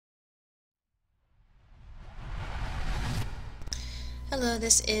Hello,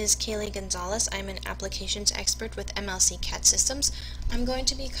 this is Kaylee Gonzalez. I'm an applications expert with MLC CAD Systems. I'm going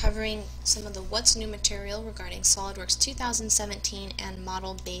to be covering some of the what's new material regarding SOLIDWORKS 2017 and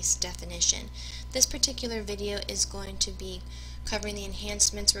model-based definition. This particular video is going to be covering the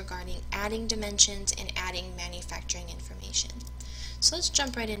enhancements regarding adding dimensions and adding manufacturing information. So let's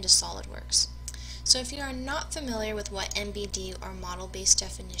jump right into SOLIDWORKS. So if you are not familiar with what MBD or model-based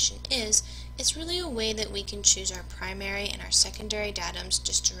definition is, it's really a way that we can choose our primary and our secondary datums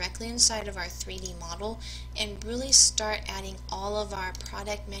just directly inside of our 3D model and really start adding all of our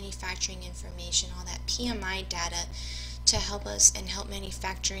product manufacturing information, all that PMI data, to help us and help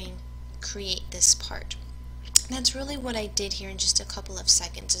manufacturing create this part. And that's really what I did here in just a couple of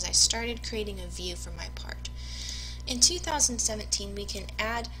seconds as I started creating a view for my part. In 2017, we can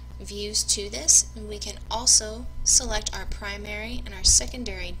add views to this, and we can also select our primary and our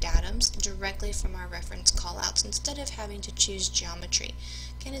secondary datums directly from our reference callouts instead of having to choose geometry.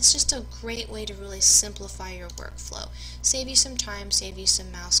 Again, it's just a great way to really simplify your workflow, save you some time, save you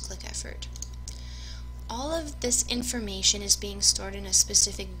some mouse click effort. All of this information is being stored in a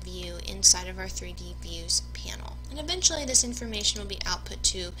specific view inside of our 3D Views panel. And eventually this information will be output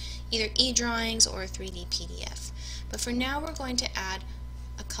to either eDrawings or a 3D PDF. But for now we're going to add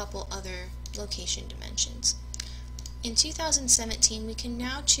a couple other location dimensions. In 2017 we can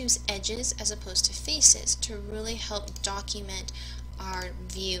now choose edges as opposed to faces to really help document our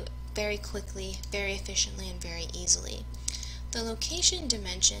view very quickly, very efficiently, and very easily. The location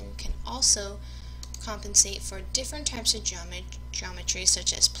dimension can also compensate for different types of geometry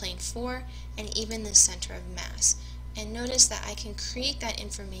such as plane 4 and even the center of mass. And notice that I can create that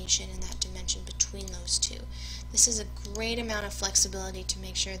information and that dimension between those two. This is a great amount of flexibility to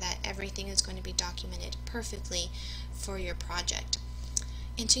make sure that everything is going to be documented perfectly for your project.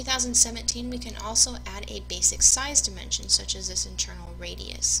 In 2017 we can also add a basic size dimension such as this internal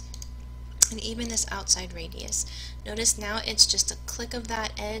radius and even this outside radius. Notice now it's just a click of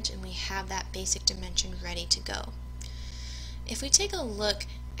that edge and we have that basic dimension ready to go. If we take a look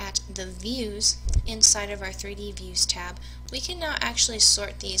at the views inside of our 3D Views tab, we can now actually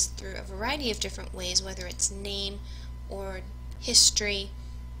sort these through a variety of different ways, whether it's name or history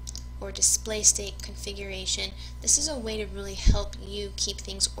or display state configuration. This is a way to really help you keep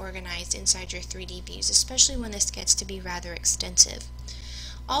things organized inside your 3D views, especially when this gets to be rather extensive.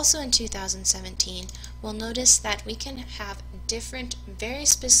 Also in 2017, we'll notice that we can have different, very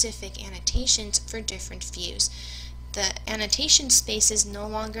specific annotations for different views. The annotation space is no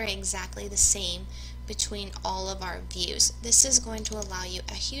longer exactly the same between all of our views. This is going to allow you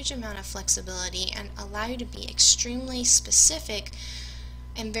a huge amount of flexibility and allow you to be extremely specific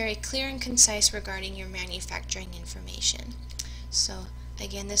and very clear and concise regarding your manufacturing information. So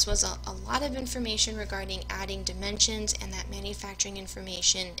again, this was a lot of information regarding adding dimensions and that manufacturing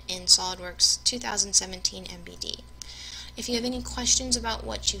information in SOLIDWORKS 2017 MBD. If you have any questions about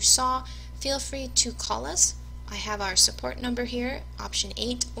what you saw, feel free to call us. I have our support number here, option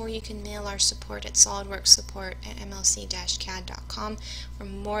 8, or you can mail our support at solidworksupport@mlc-cad.com. We're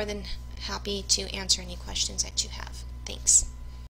more than happy to answer any questions that you have. Thanks.